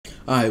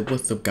Alright,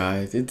 what's up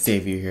guys? It's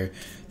Xavier here,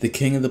 the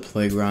king of the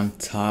playground,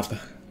 the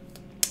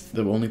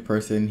only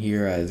person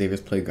here at Xavier's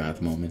playground at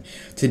the moment.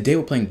 Today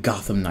we're playing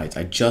Gotham Knights.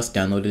 I just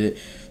downloaded it,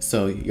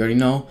 so you already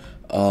know.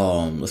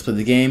 Let's play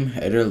the game.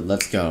 Editor,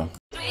 let's go.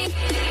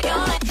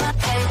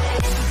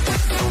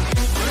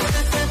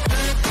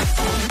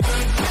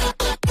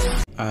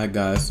 Alright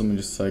guys, so let me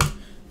just like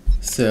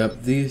set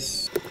up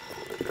these.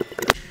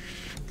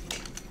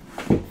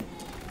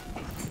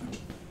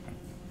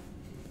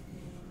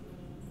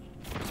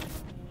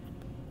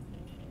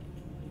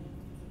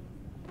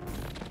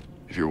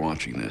 If you're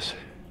watching this,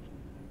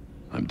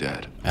 I'm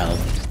dead. L,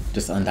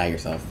 just undie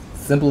yourself.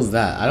 Simple as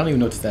that. I don't even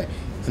know what to say.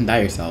 Just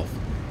undie yourself.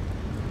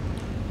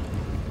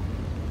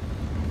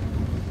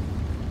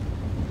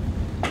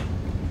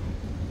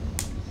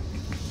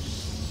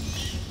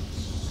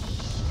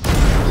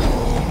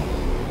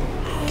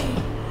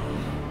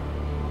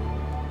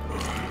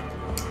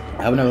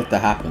 I would never let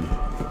that happen.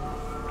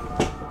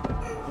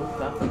 What's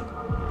that?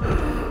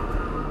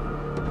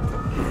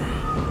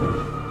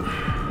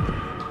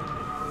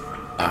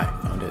 Alright,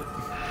 found it.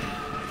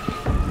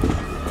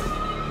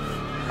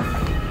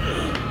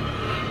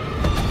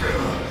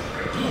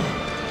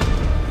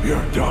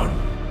 You're done,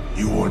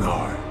 you and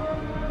I.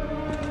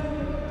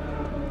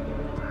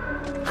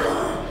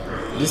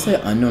 Did you say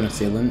unknown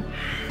assailant?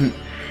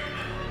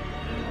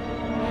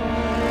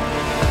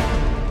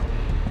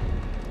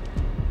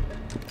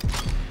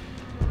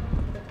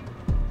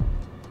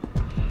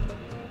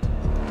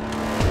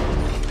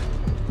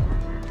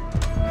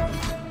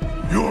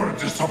 You're a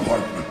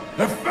disappointment,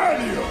 a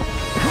failure.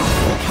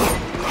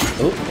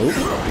 Oh.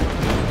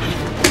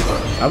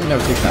 I would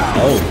never take that.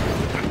 Oh.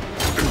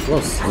 Whoa,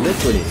 slip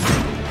with it.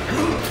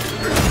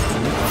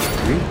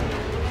 3,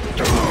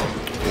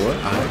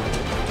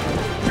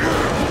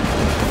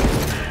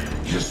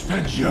 4, You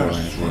spent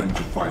years trying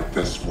to fight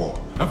this war,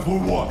 and for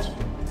what?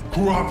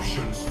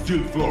 Corruption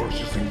still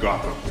flourishes in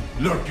Gotham,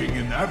 lurking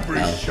in every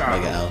L,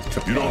 shadow. mega L,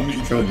 triple You don't L,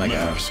 need triple that mega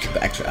L, mask.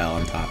 the extra L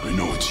on top. I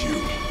know it's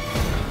you.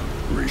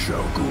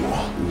 Rachel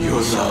Ghoul. You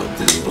allowed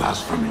this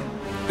blasphemy,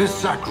 this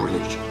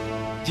sacrilege.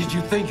 Did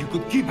you think you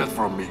could keep it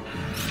from me?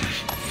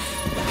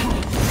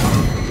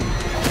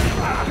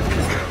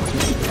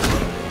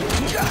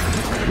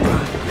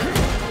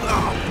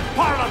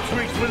 Parlor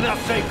tricks will not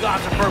save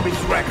Gotham from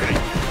its reckoning.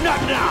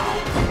 Not now!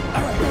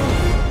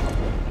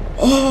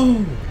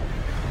 Oh!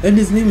 And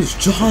his name is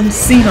John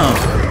Cena!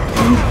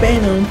 Oh,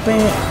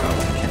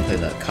 I can't play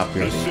that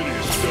copyright. This city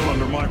is still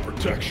under my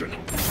protection.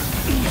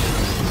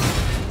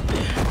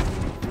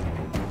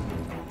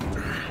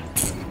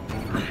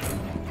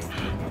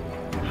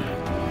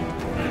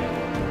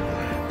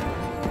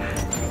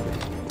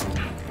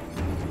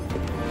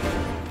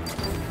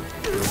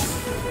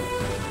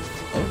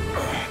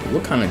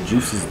 What kind of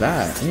juice is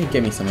that? I need to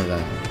get me some of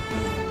that.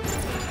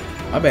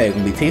 I bet it's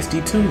gonna be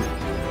tasty too.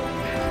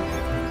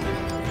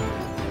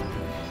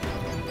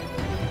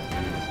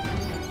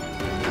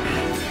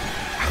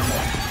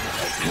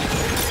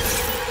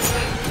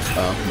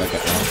 Oh, like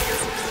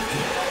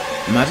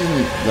imagine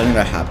letting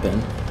that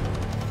happen.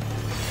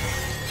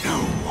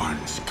 No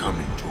one's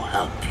coming to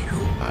help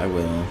you. I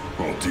will.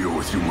 I'll deal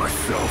with you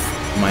myself.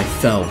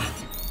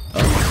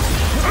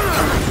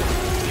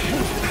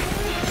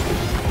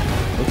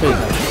 Look at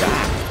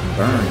that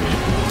burn.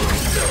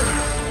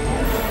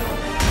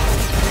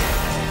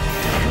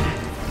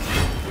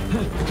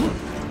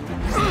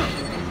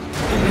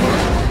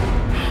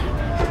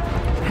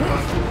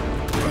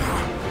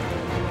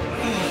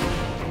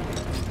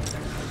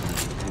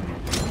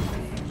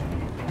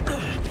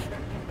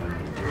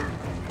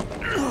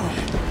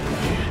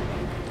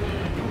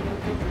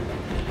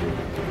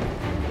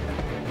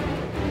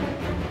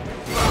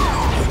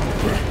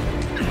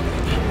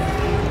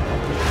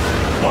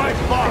 Why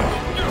bother?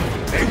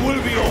 It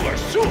will be over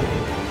soon.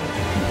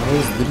 That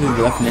was literally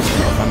the definition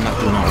of I'm not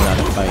doing it without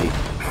a fight.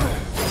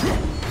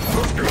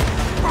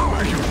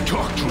 You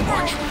talk too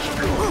much.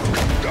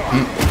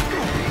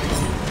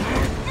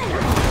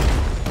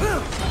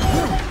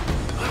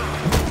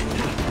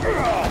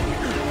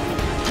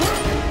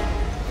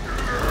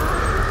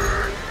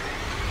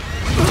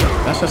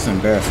 That's just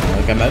embarrassing.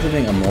 Like imagine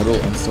being immortal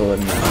and still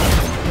letting that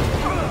happen.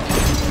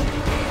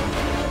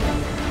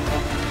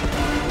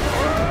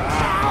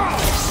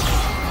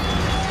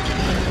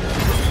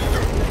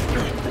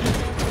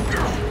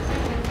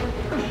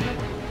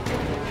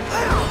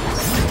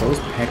 Those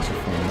pecs are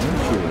from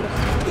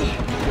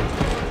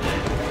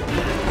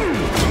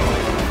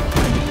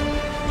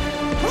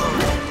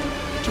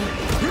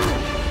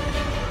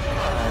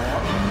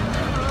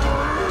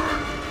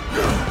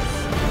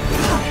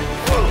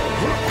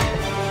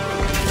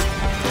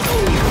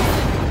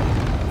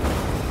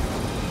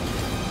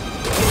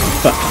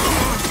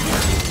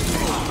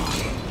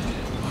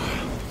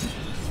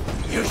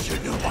You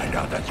should know by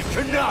now that you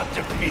cannot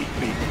defeat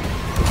me.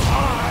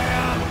 I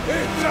am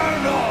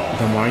eternal.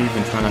 Then why are you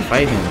even trying to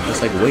fight him?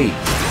 Just like wait.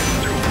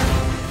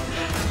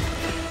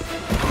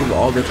 Give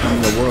all the time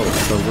in the world,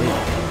 so wait.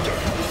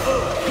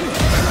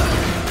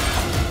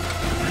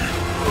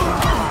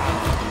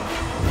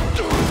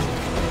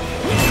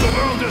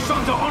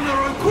 on the honor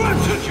I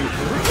granted you!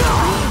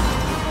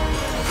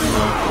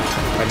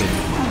 I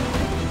didn't.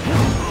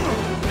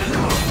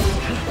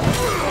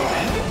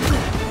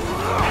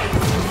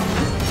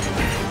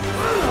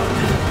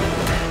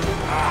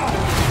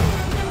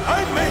 I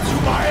made you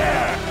my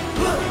heir!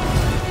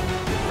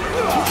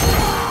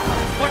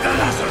 But the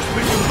lessons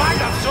which might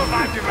have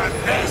survived even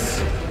this!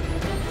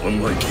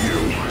 Unlike you,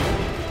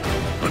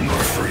 I'm not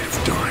afraid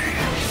of dying.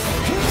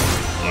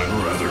 I'd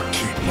rather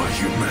keep my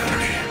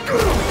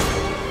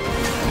humanity.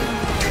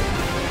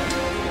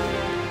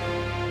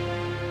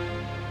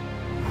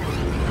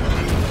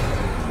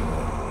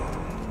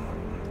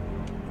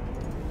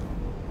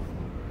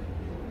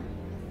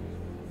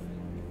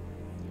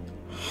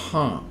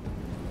 Huh.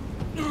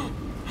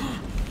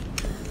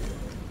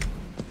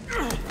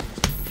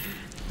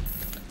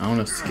 I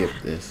want to skip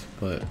this,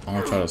 but I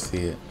want to try to see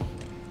it.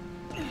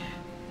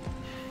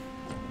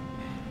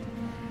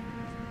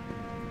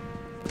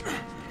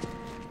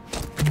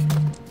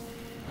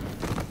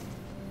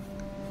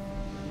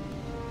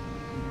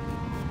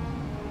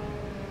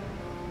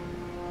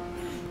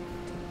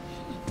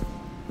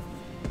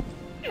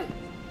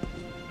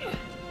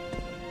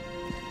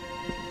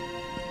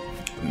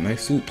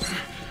 Nice suits.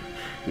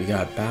 We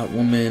got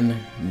Batwoman,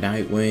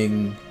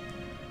 Nightwing,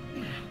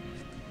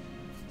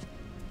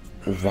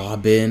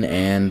 Robin,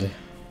 and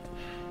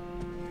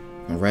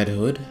Red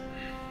Hood.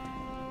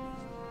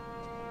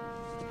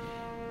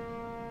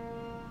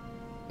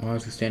 Why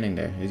is he standing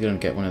there? He's gonna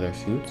get one of their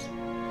suits?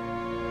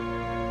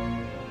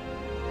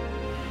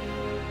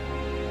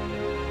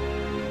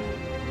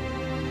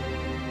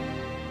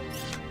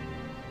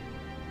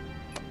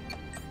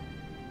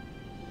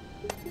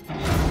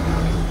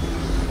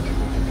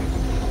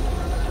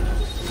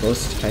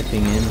 Ghost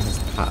typing in his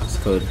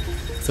passcode.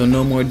 So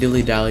no more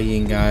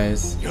dilly-dallying,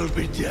 guys. You'll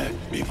be dead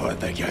before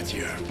they get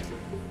here.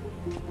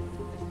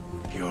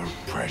 Your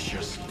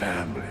precious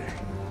family.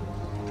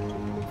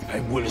 I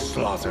will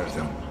slaughter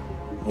them,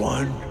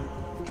 one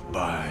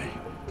by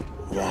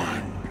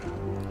one.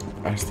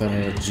 I just thought I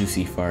had a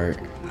juicy fart.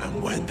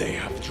 And when they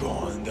have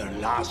drawn their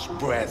last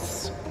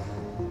breaths,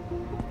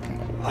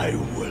 I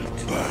will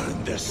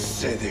burn the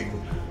city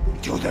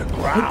to the What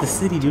ground. did the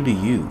city do to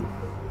you?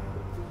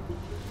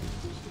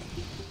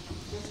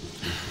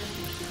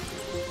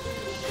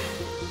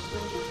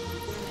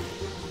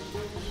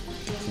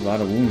 A lot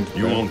of wounds.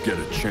 You bro. won't get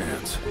a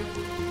chance.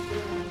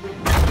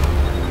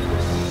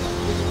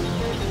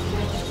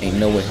 Ain't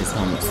no way his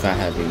helmet's that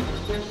heavy.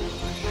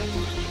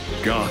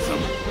 Gotham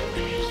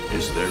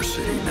is their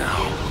city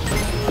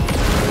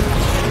now.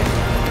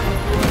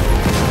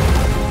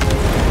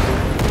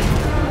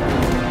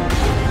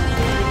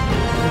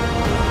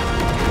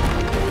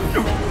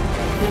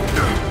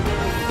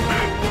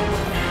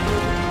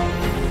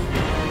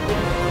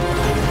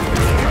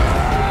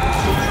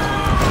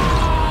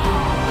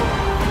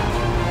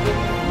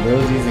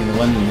 Bro's using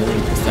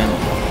 1,000,000%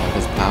 of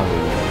his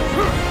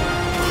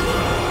power.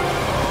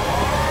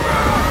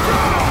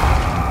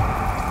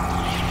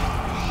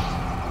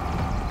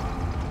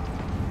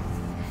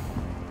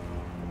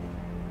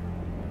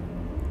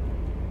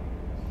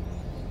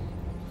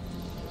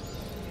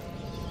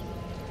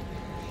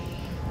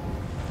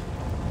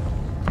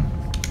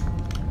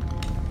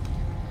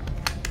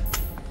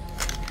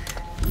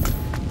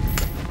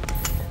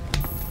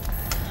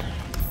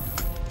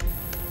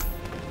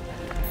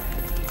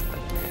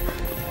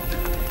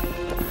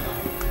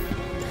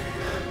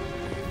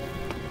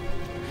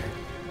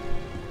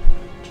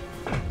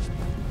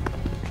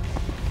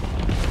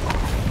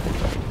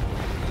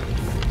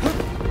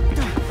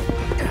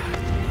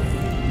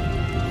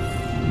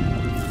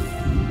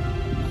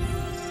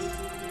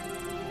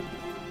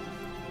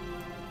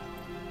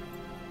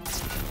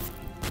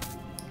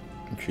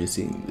 After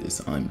seeing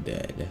this, I'm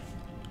dead.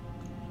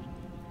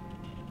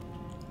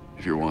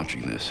 If you're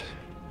watching this,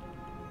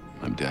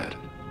 I'm dead.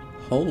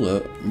 Hold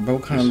up, bro.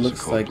 Kind of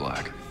looks like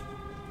black.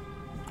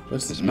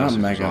 what's This not message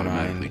was Mega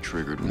automatically Man.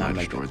 triggered when Not I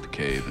Mega. destroyed the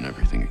cave and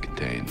everything it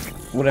contained.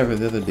 Whatever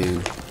the other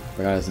dude.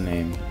 Forgot his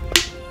name.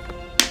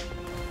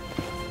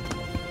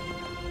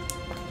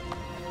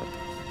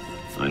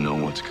 I know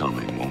what's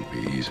coming won't be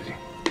easy.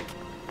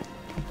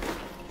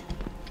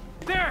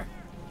 There!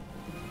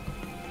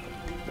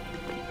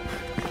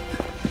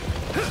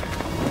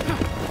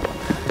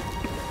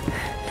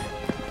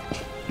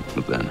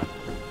 But then,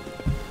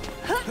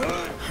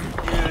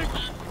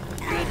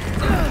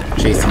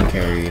 Jason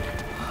carried.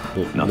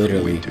 Nothing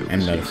Literally we do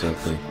and is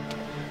metaphorically.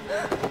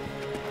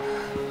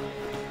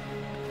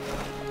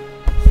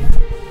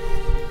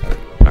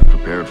 I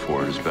prepared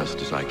for it as best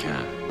as I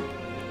can.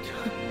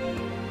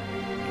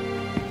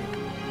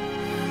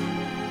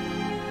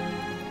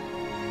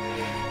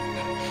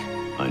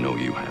 I know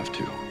you have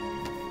too.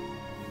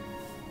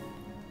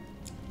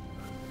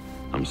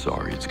 I'm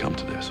sorry it's come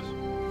to this.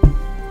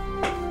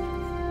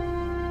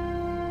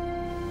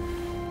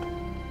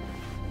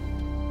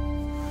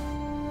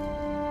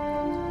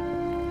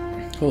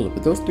 Hold up,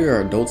 but those three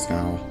are adults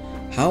now.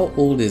 How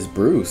old is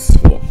Bruce?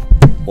 Well,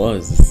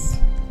 was.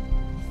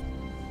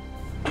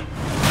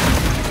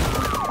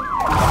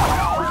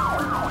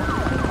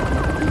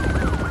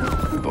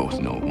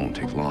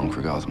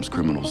 most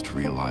criminals to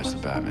realize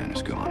the Batman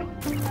is gone.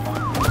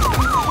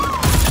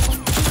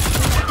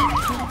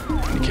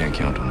 And you can't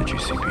count on the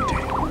GCPD.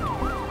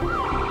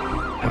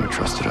 Haven't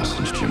trusted us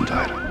since Jim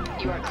died.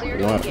 You are clear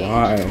to What? engage.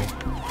 Why?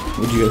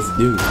 What'd you guys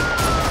do?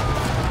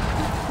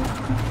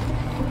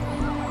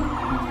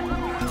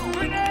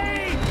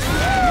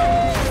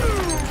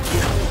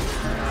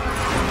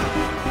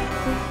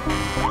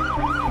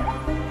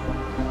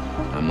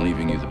 I'm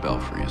leaving you the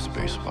Belfry as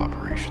base of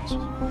operations.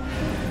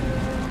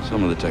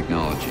 Some of the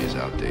technology is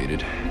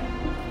outdated,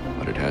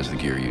 but it has the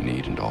gear you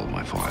need and all of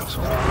my files.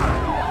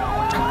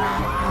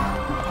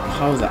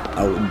 How is that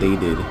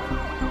outdated?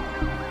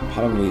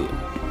 Probably,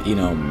 you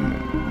know,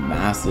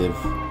 massive,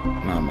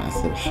 not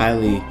massive,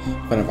 highly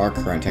in front of our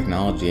current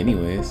technology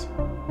anyways.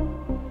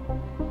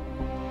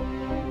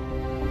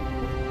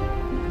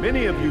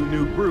 Many of you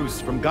knew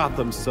Bruce from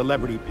Gotham's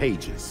celebrity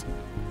pages.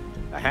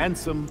 A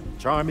handsome,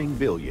 charming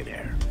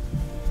billionaire.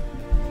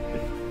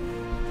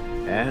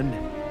 And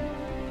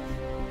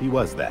he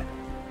was that.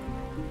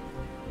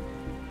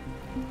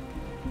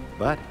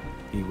 But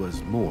he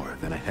was more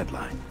than a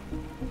headline.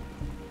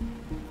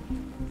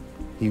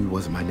 He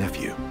was my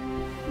nephew.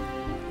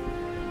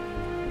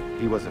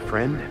 He was a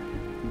friend,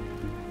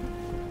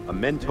 a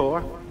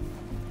mentor,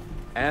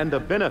 and a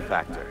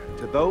benefactor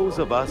to those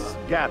of us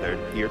gathered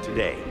here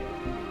today.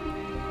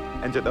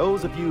 And to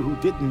those of you who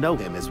didn't know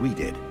him as we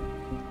did,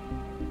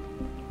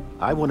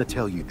 I want to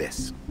tell you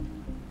this.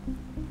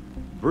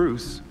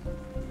 Bruce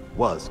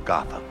was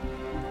Gotham.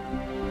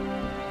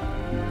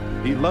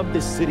 He loved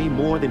this city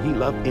more than he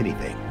loved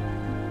anything.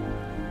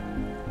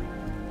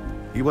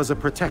 He was a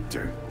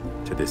protector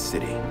to this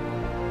city.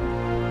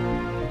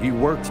 He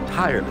worked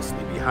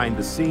tirelessly behind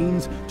the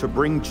scenes to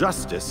bring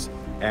justice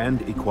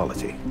and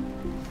equality.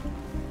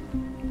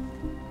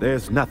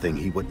 There's nothing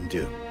he wouldn't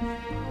do.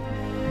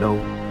 No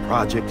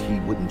project he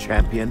wouldn't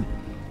champion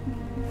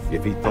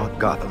if he thought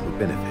Gotham would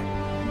benefit.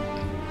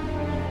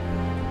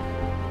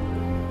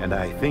 And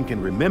I think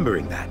in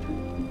remembering that,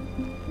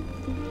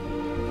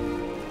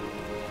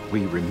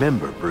 we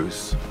remember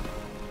Bruce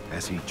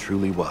as he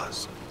truly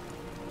was.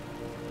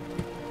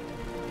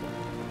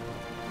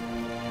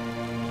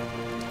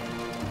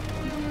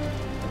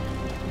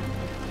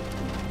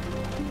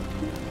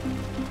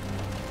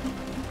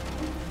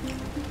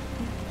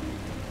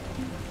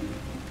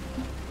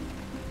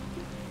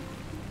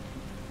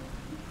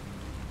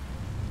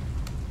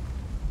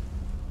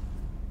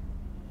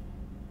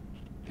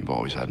 You've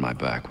always had my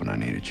back when I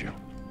needed you.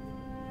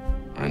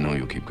 I know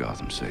you'll keep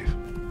Gotham safe.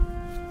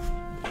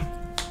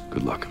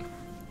 Good luck.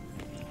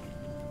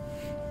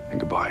 And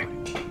goodbye.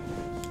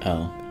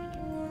 Oh.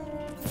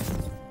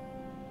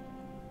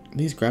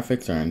 These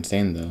graphics are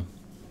insane though.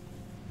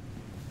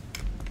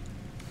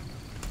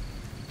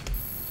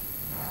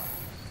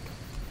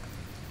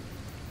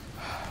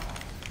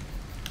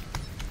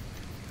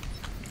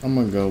 I'm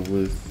gonna go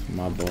with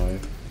my boy.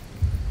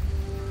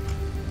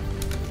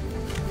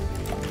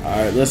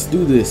 Alright, let's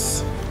do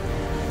this.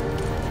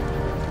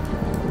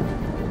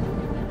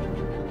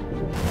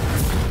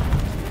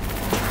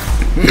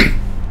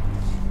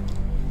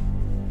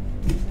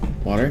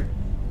 Water?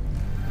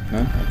 No?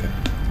 Okay.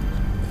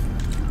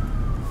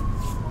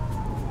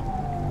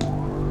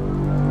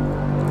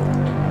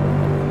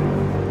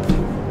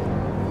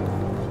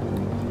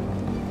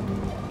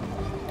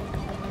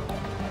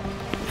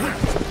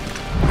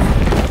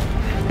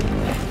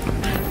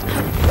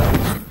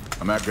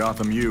 I'm at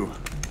Gotham U.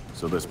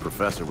 So this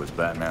professor was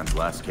Batman's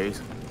last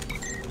case?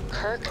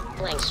 Kirk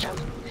Langstrom.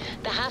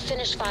 The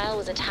half-finished file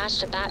was attached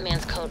to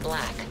Batman's Code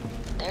Black.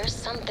 There's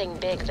something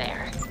big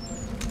there.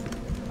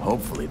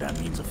 Hopefully that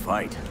means a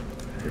fight.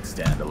 Could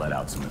stand to let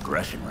out some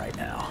aggression right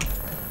now.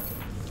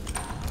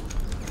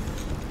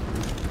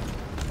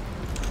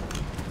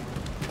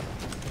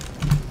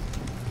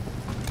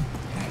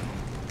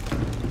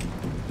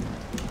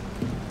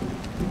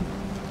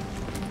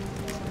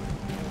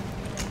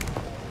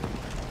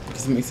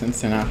 Doesn't make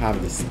sense to not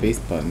have the space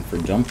button for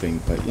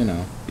jumping, but you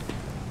know.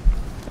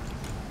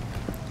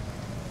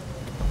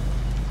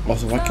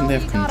 Also, why can't they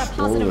have control got a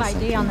positive or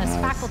something ID on this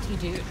as faculty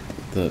dude.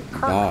 the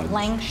Kirk dodge?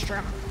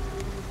 Langstrom.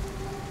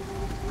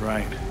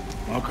 Right.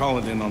 I'll call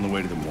it in on the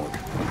way to the morgue.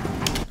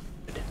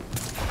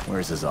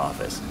 Where's his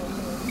office?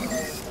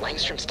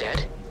 Langstrom's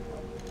dead?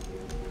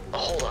 Oh,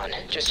 hold on.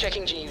 Just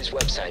checking GU's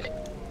website.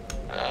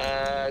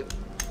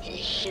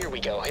 Here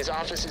we go. His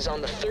office is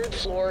on the 3rd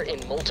floor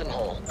in Molten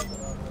Hole.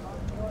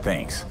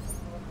 Thanks.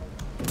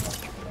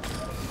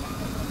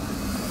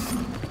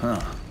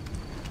 Huh.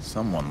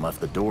 Someone left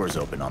the doors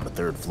open on the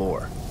 3rd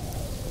floor.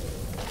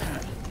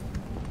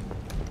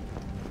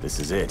 This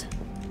is it.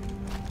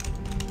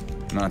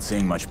 Not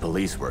seeing much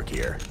police work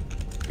here.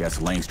 Guess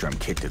Langstrom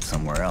kicked it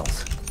somewhere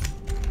else.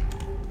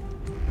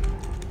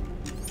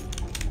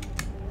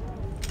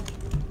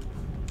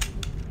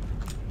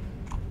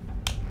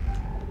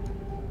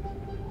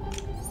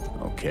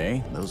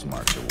 Okay, those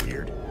marks are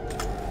weird.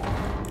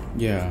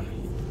 Yeah,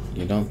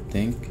 you don't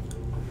think?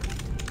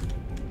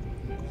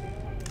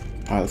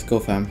 Alright, let's go,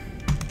 fam.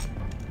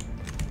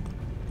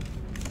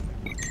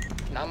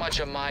 Not much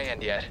on my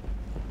end yet.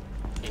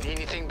 You need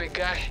anything, big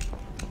guy?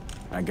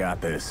 I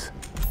got this.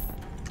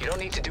 You don't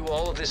need to do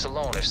all of this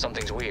alone if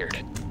something's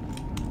weird.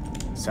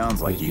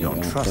 Sounds like you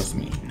don't trust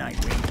me,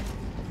 Nightwing.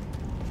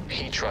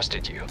 He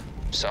trusted you.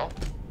 So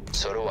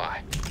do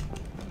I.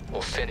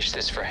 We'll finish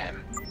this for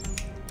him.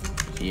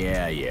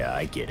 Yeah,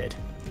 I get it.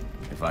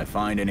 If I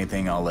find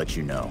anything, I'll let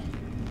you know.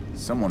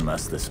 Someone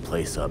messed this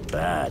place up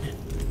bad.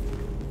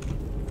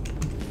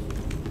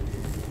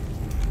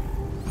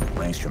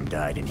 Langstrom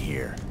died in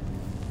here.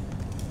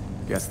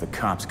 Guess the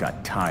cops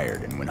got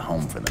tired and went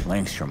home for them.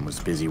 Langstrom was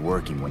busy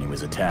working when he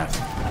was attacked.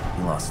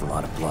 He lost a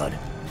lot of blood.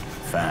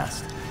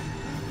 Fast.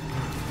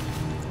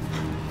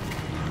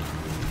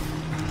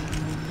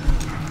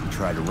 He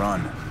tried to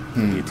run.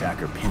 The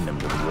attacker pinned him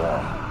to the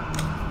wall.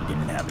 He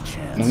didn't have a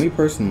chance. Now, me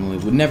personally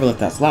would never let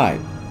that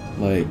slide.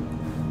 Like,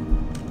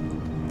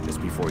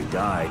 just before he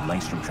died,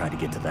 Langstrom tried to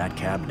get to that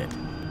cabinet.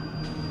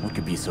 What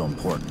could be so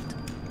important?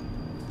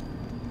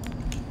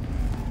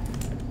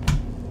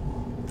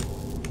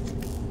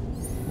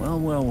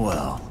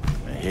 Well.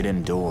 A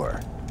hidden door.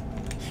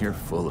 You're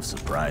full of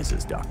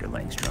surprises, Dr.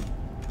 Langstrom.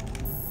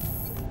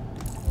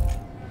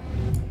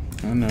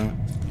 I know.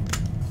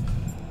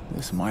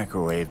 This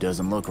microwave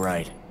doesn't look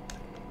right.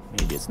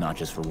 Maybe it's not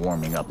just for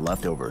warming up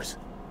leftovers.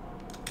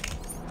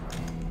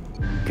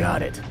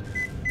 Got it.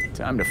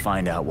 Time to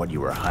find out what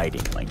you were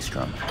hiding,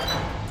 Langstrom.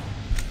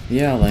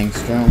 Yeah,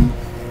 Langstrom.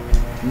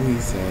 What he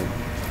said.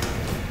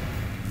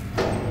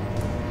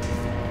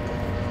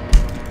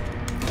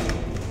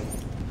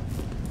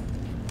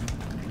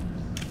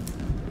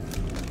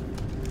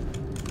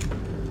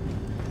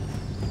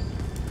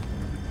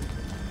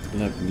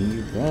 Let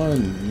me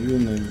run. You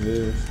don't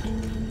exist.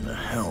 What the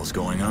hell's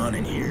going on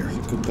in here?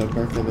 Could the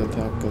back of the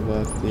talk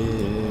about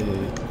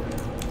it?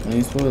 I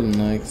ain't supposed to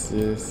like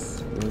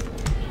this.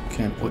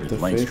 Can't put What did the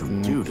faith Langstrom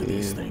in do the to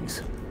these kid.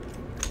 things?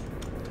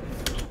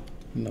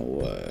 You know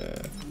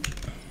what?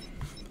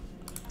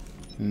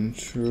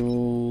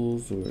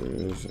 Controls,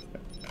 where is it?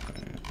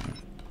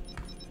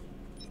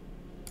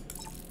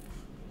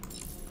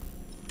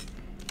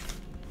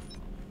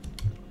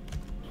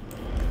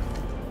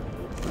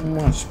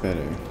 Much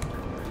better.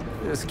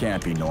 This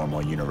can't be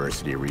normal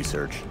university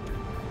research.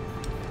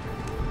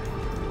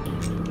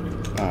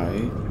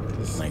 Alright,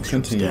 let's Langstrom's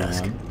continue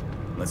desk. on.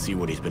 Let's see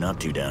what he's been up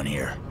to down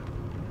here.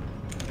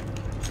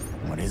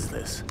 What is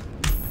this?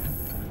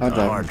 A Hard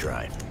drive. hard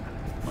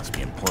drive. Must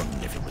be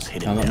important if it was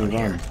hidden Now let down me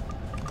here. run.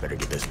 Better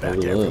get this back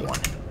to everyone.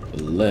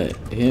 Let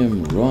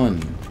him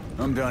run.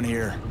 I'm done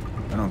here.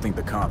 I don't think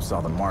the cops saw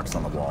the marks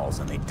on the walls,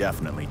 and they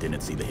definitely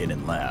didn't see the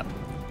hidden lab.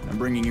 I'm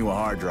bringing you a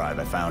hard drive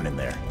I found in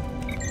there.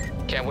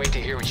 Can't wait to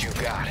hear what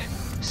you've got.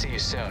 See you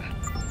soon.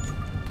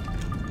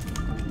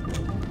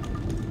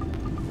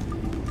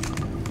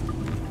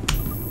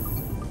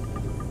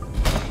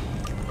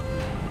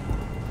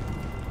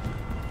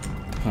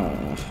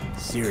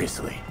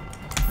 Seriously,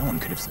 no one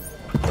could have.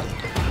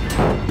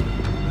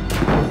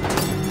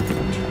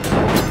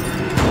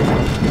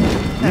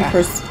 Me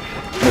first.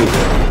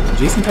 Wait,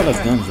 Jason probably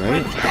has guns,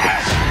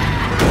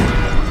 right?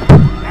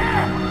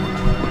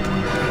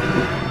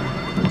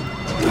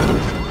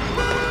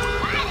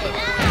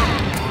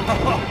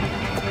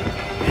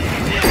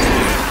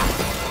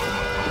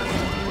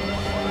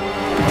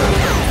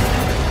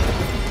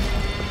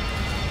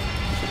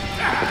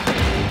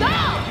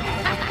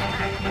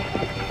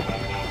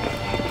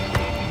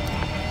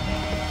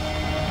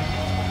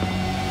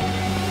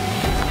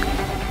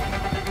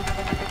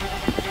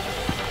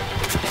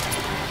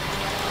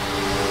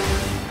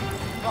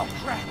 Oh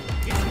crap!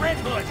 It's Red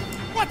Hood!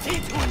 What's he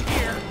doing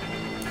here?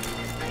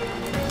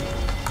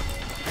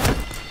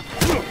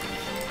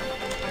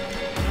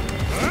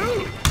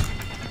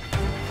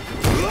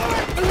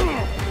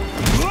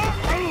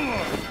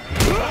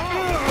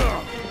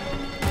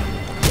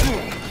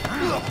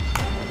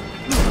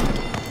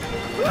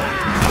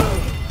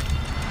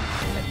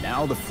 And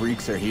now the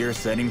freaks are here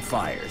setting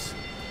fires.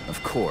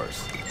 Of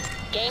course.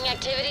 Gang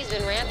activity's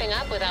been ramping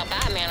up without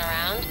Batman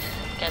around.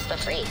 Guess the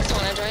freaks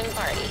want to join the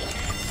party.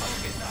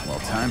 Well,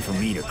 time for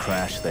me to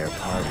crash their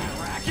party.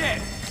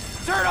 Racket!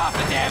 Turn off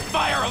the damn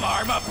fire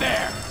alarm up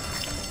there!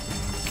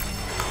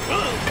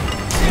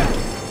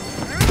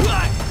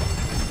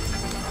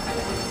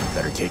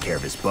 Better take care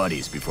of his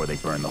buddies before they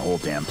burn the whole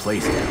damn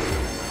place down.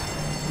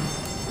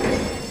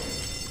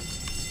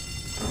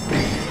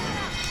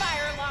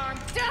 Fire alarm!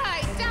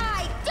 Die!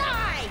 Die!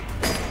 Die!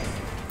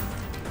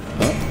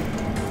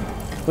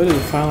 What did the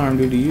fire alarm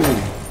do to you?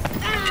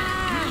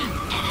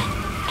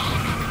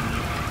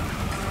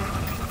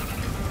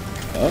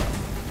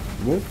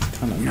 What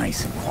kind of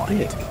nice and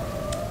quiet?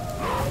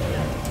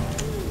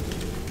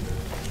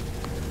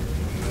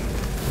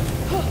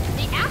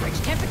 The average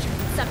temperature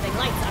when something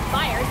lights on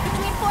fire is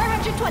between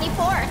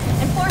 424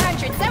 and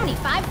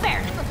 475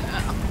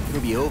 Fahrenheit.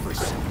 It'll be over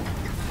soon.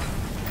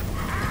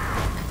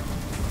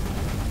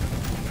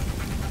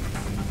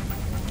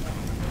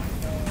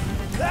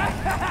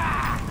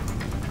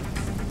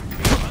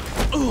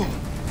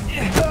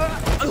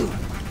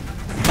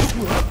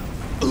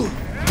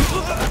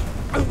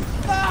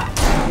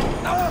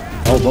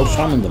 Oh, both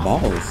shot him in the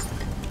balls.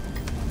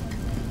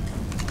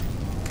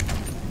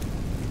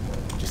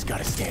 Just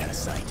gotta stay out of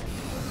sight.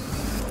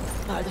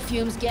 Are the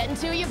fumes getting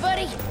to you,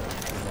 buddy?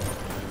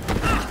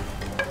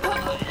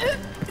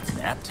 It's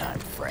nap time,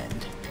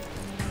 friend.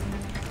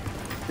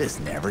 This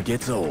never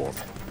gets old.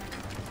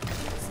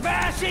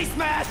 Smashy,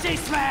 smashy,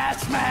 smash,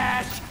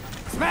 smash!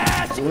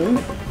 Smash!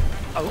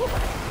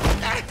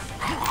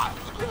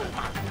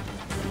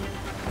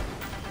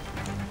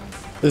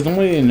 There's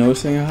nobody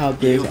noticing how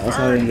this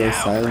outside and goes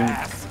silent.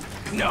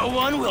 No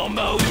one will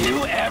mow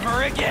you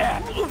ever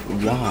again.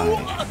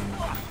 Why?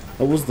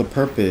 What was the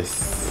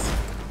purpose?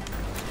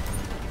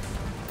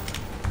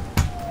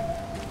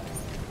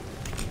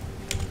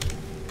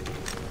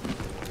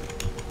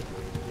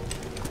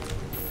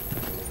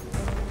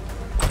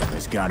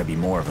 There's gotta be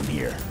more of them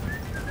here.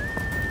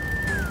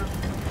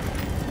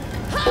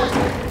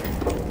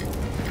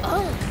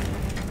 Oh.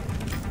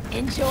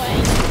 Enjoy.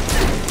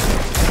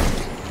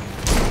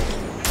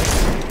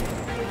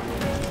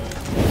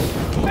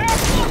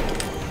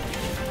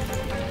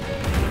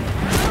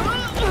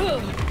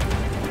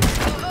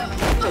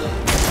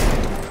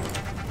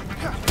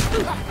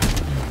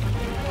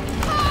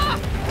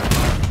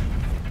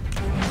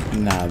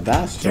 Nah,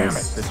 that's Damn it,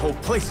 just this whole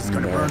place is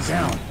gonna burn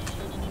down.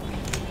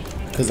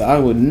 Cause I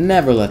would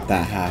never let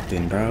that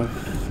happen, bro.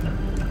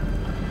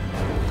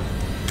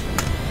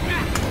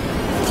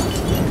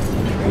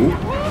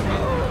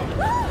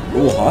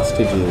 Ooh,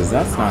 hostages.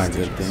 That's not a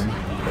good thing.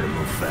 Better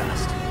move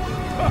fast.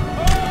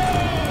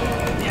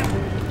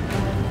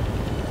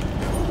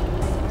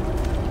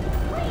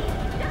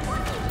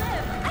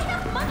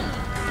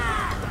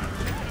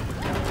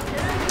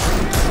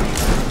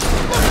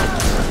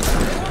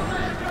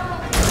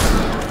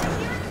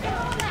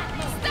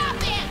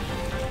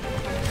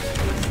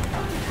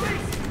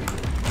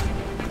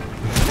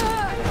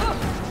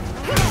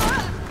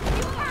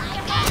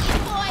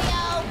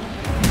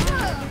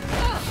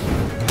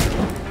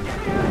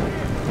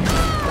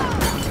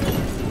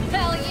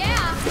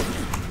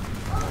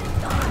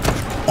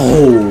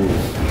 Oh!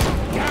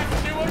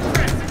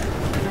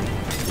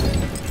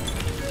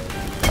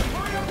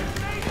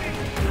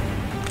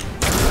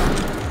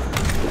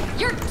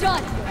 You're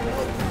done.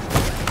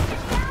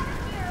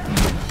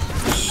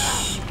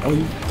 Oh,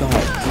 you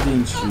thought,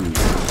 didn't you?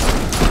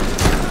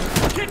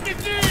 Kick the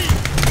knee!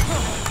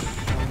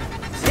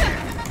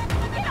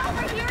 Get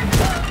over here and do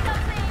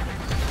something.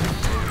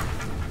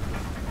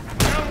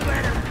 Don't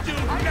let him do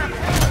nothing!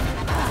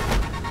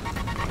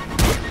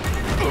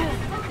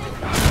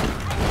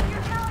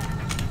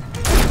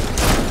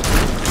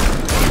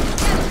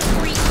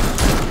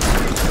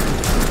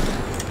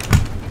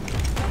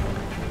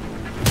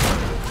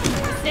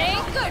 Stay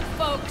good,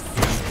 folks.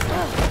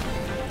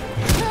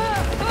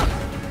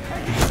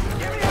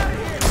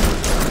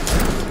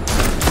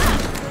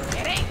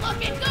 It ain't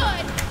looking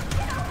good.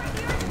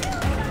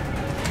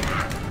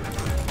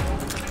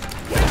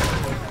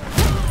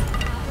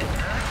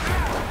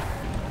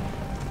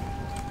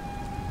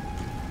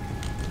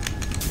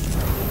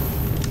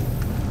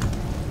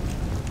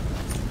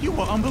 You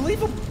were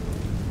unbelievable!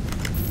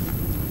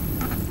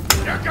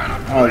 You're gonna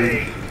Oh,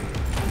 bleed!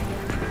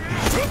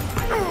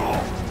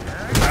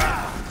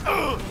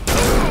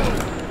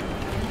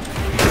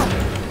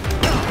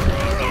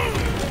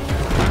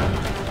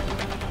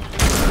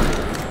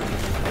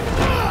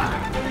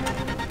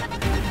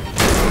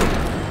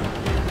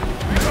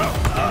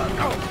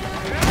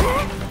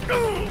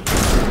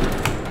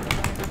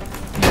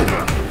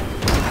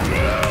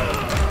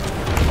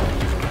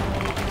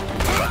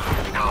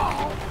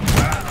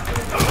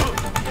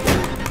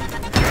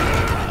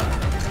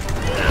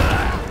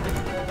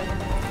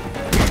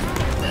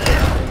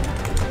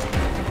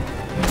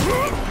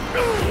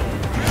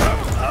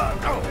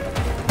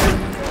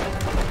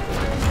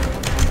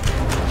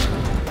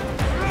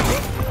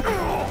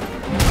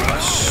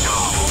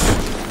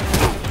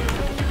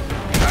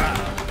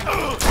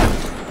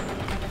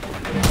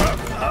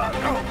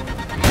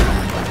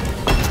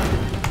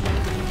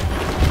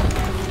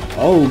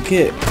 Oh,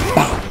 get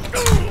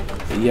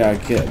bopped. Yeah,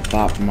 get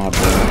bopped, my boy.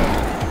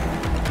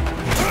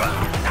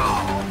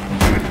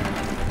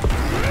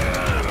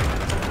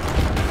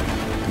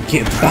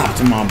 Get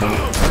bopped, my boy.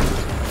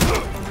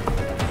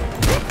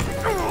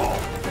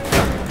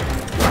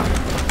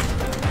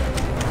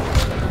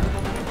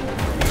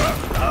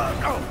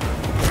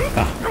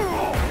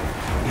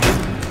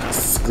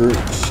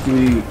 Skirt,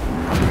 street.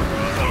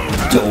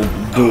 Dope,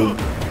 dope.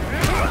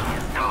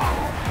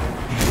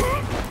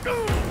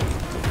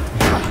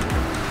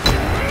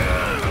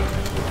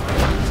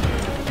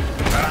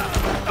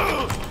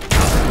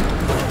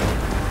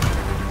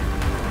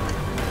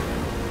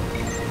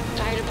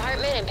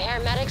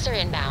 Are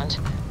inbound.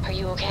 Are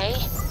you okay?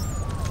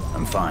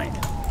 I'm fine.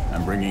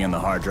 I'm bringing in the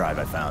hard drive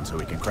I found so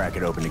we can crack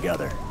it open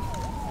together.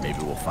 Maybe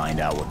we'll find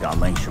out what got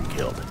Langstrom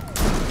killed.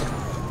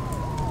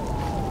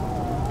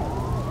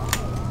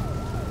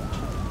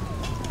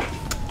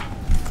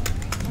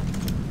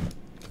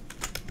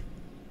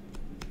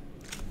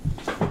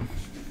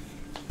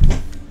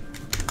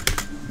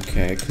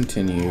 Okay,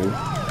 continue.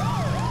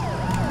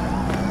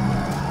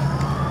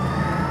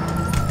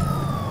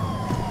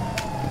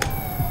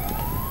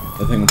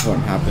 what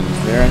happens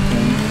there, I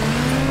think.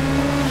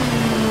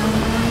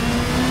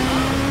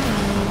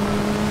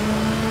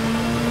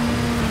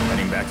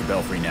 Heading back to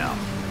Belfry now.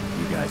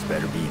 You guys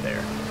better be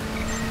there.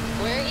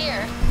 We're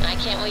here. I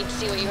can't wait to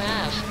see what you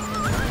have.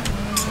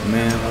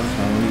 Man, I'm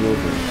trying to go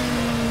over.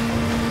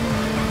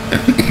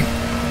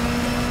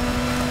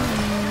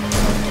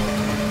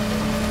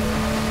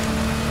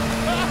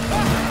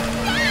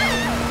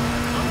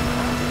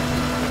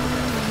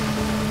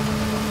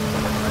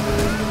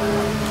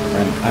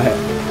 And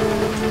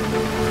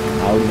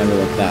I would never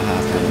let that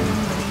happen.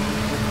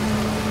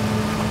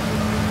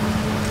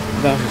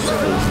 That was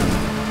crazy.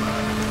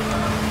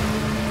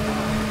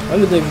 Why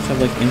did they just have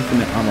like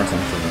infinite armor or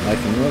something? Like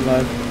in real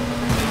life,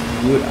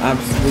 you would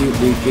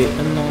absolutely get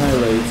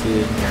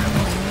annihilated.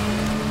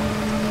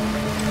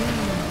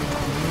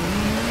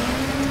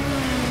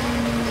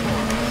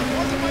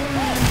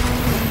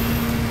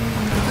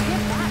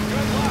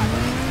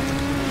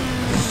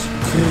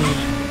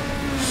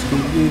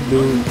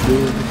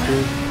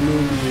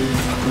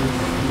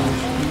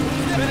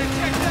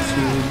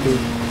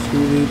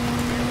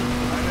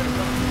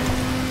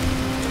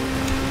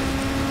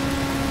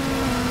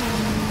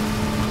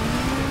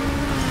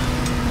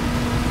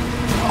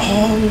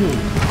 Oh!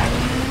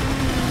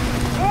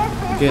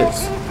 Gets.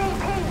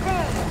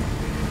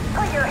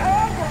 Put your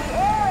hands in the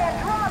air and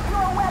drop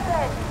your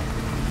weapon.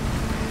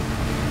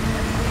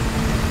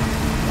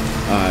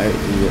 I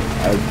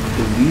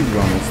believe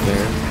we're almost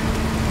there.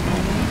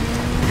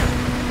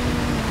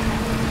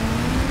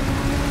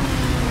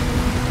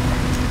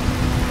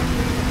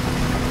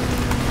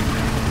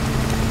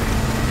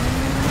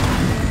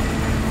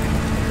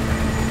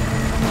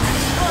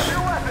 Drop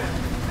your weapon.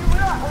 Do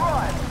not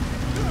run.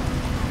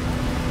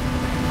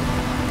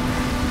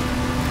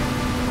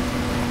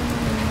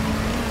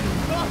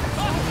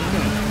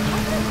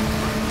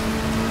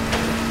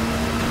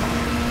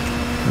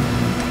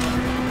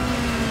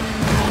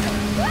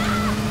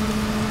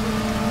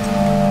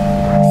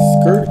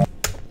 Skirt.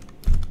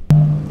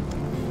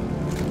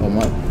 Oh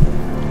my.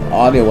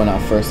 Audio went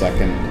out for a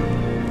second.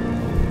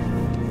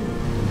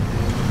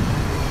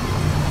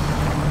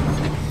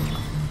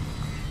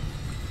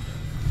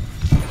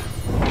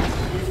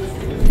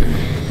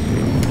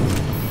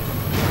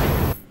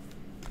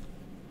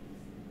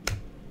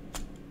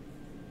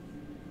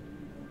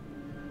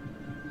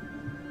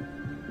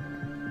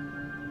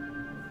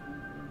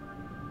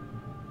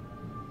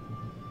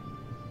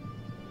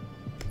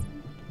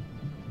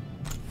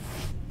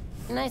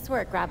 Nice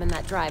work grabbing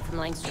that drive from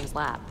Langstrom's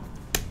lab.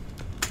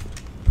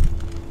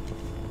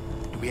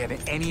 Do we have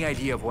any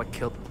idea of what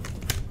killed...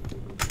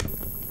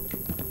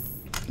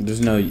 There's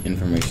no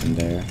information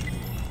there.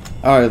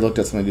 I already looked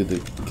at somebody do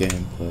the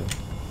gameplay.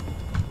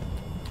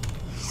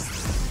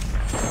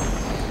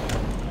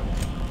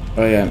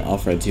 Oh yeah, and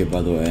Alfred's here,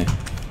 by the way.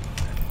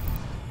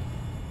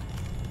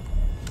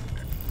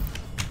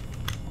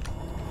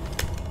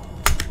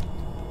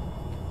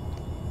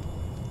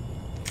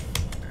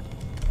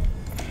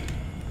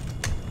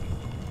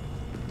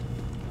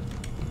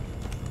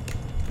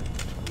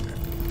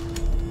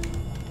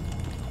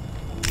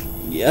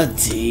 Yeah,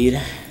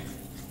 dude.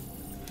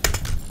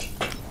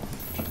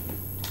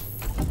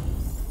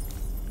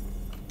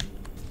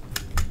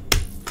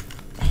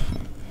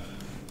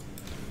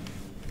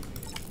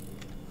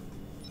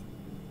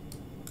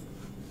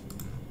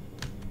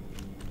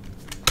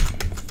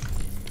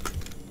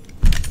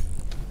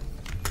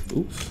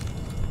 Oops.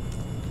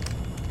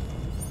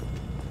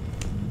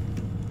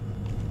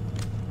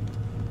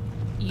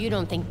 You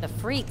don't think the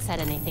freaks had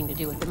anything to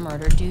do with the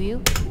murder, do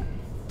you?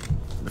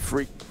 The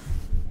freak.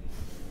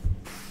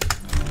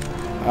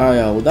 Alright,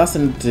 y'all. Well, that's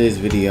in today's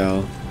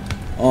video.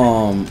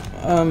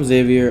 I'm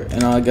Xavier,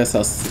 and I guess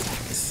I'll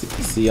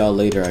see y'all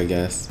later, I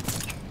guess.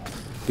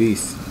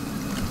 Peace.